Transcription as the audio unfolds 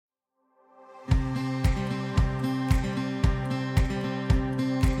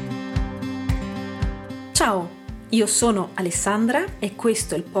Ciao, io sono Alessandra e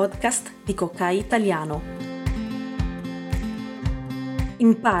questo è il podcast di Kokai Italiano.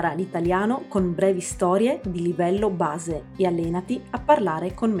 Impara l'italiano con brevi storie di livello base e allenati a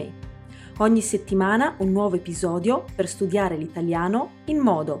parlare con me. Ogni settimana un nuovo episodio per studiare l'italiano in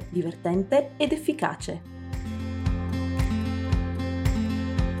modo divertente ed efficace.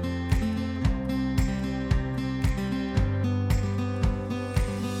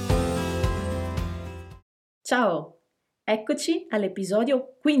 Ciao, eccoci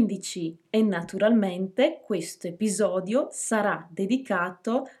all'episodio 15 e naturalmente questo episodio sarà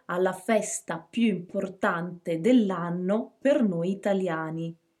dedicato alla festa più importante dell'anno per noi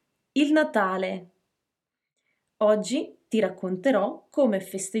italiani, il Natale. Oggi ti racconterò come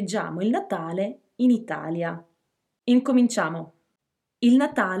festeggiamo il Natale in Italia. Incominciamo. Il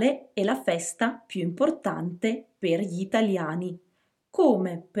Natale è la festa più importante per gli italiani,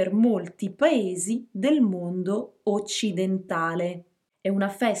 come per molti paesi del mondo occidentale. È una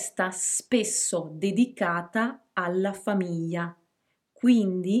festa spesso dedicata alla famiglia,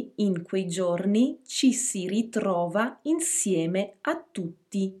 quindi in quei giorni ci si ritrova insieme a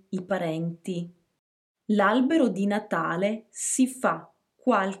tutti i parenti. L'albero di Natale si fa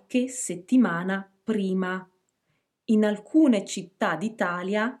qualche settimana prima. In alcune città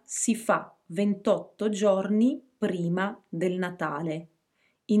d'Italia si fa 28 giorni prima del Natale,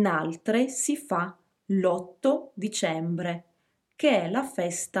 in altre si fa l'8 dicembre, che è la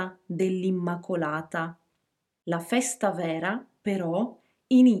festa dell'Immacolata. La festa vera, però,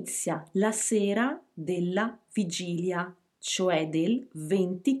 inizia la sera della vigilia, cioè del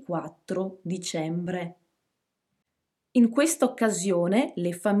 24 dicembre. In questa occasione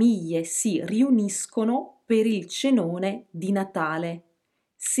le famiglie si riuniscono per il cenone di Natale.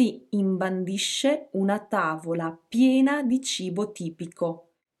 Si imbandisce una tavola piena di cibo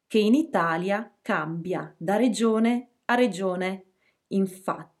tipico, che in Italia cambia da regione a regione.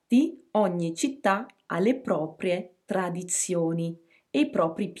 Infatti, ogni città ha le proprie tradizioni e i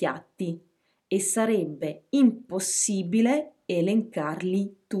propri piatti, e sarebbe impossibile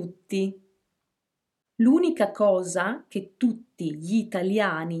elencarli tutti. L'unica cosa che tutti gli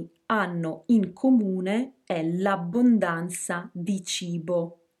italiani hanno in comune è l'abbondanza di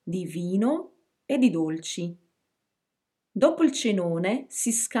cibo, di vino e di dolci. Dopo il cenone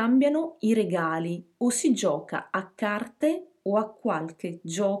si scambiano i regali o si gioca a carte o a qualche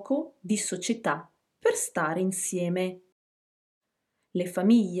gioco di società per stare insieme. Le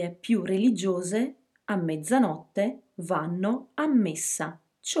famiglie più religiose a mezzanotte vanno a messa,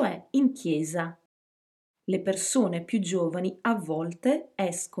 cioè in chiesa. Le persone più giovani a volte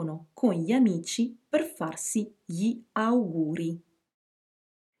escono con gli amici per farsi gli auguri.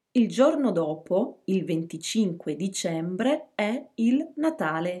 Il giorno dopo, il 25 dicembre, è il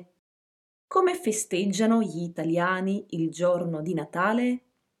Natale. Come festeggiano gli italiani il giorno di Natale?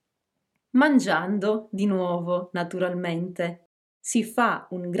 Mangiando di nuovo, naturalmente. Si fa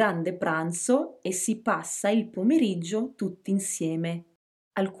un grande pranzo e si passa il pomeriggio tutti insieme.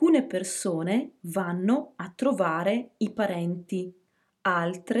 Alcune persone vanno a trovare i parenti,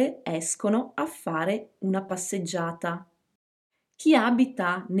 altre escono a fare una passeggiata. Chi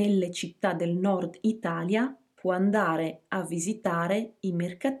abita nelle città del nord Italia può andare a visitare i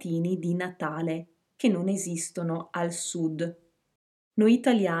mercatini di Natale, che non esistono al sud. Noi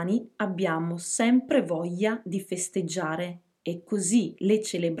italiani abbiamo sempre voglia di festeggiare e così le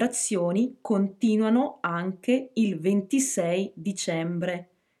celebrazioni continuano anche il 26 dicembre,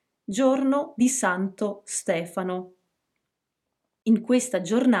 giorno di Santo Stefano. In questa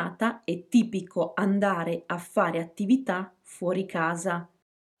giornata è tipico andare a fare attività fuori casa,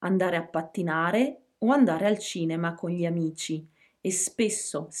 andare a pattinare o andare al cinema con gli amici e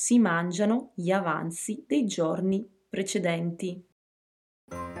spesso si mangiano gli avanzi dei giorni precedenti.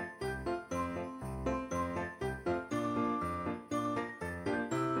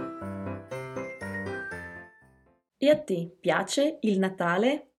 E a te piace il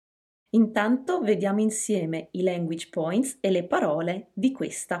Natale? Intanto vediamo insieme i language points e le parole di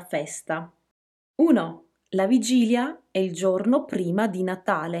questa festa. 1. La vigilia è il giorno prima di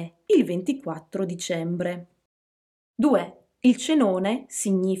Natale, il 24 dicembre. 2. Il cenone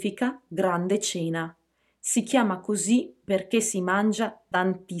significa grande cena. Si chiama così perché si mangia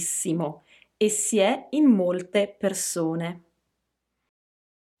tantissimo e si è in molte persone.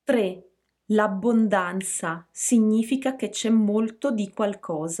 3. L'abbondanza significa che c'è molto di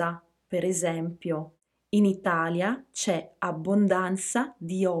qualcosa. Per esempio, in Italia c'è abbondanza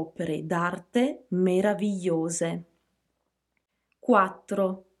di opere d'arte meravigliose.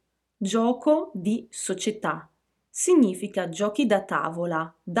 4. Gioco di società. significa giochi da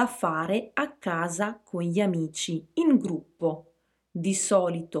tavola da fare a casa con gli amici in gruppo. Di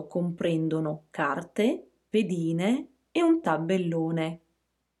solito comprendono carte, pedine e un tabellone.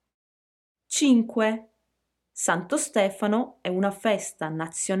 5. Santo Stefano è una festa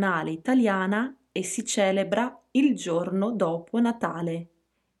nazionale italiana e si celebra il giorno dopo Natale,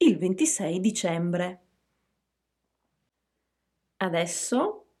 il 26 dicembre.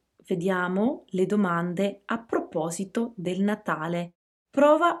 Adesso vediamo le domande a proposito del Natale.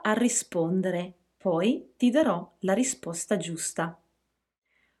 Prova a rispondere, poi ti darò la risposta giusta.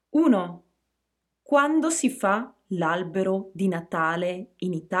 1. Quando si fa l'albero di Natale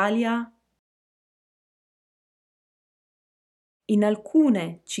in Italia? In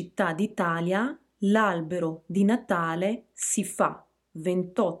alcune città d'Italia l'albero di Natale si fa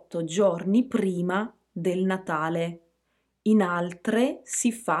 28 giorni prima del Natale, in altre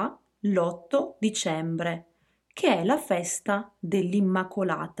si fa l'8 dicembre, che è la festa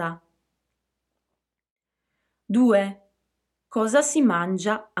dell'Immacolata. 2. Cosa si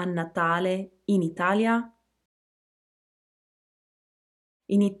mangia a Natale in Italia?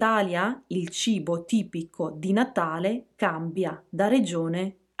 In Italia il cibo tipico di Natale cambia da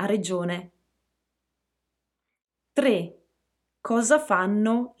regione a regione. 3. Cosa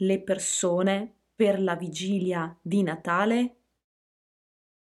fanno le persone per la vigilia di Natale?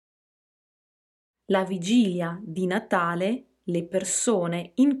 La vigilia di Natale le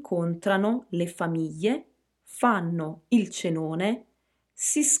persone incontrano le famiglie, fanno il cenone,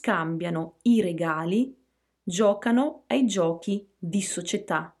 si scambiano i regali, giocano ai giochi di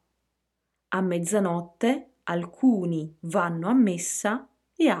società. A mezzanotte alcuni vanno a messa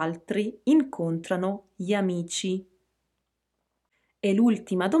e altri incontrano gli amici. E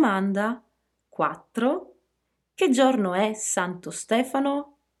l'ultima domanda, 4. Che giorno è Santo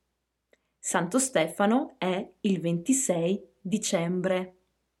Stefano? Santo Stefano è il 26 dicembre.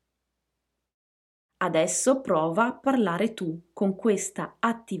 Adesso prova a parlare tu con questa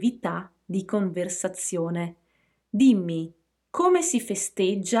attività di conversazione. Dimmi, come si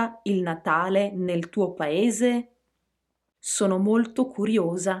festeggia il Natale nel tuo paese? Sono molto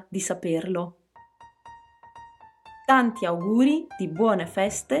curiosa di saperlo. Tanti auguri di buone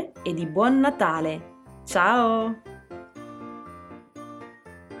feste e di buon Natale! Ciao!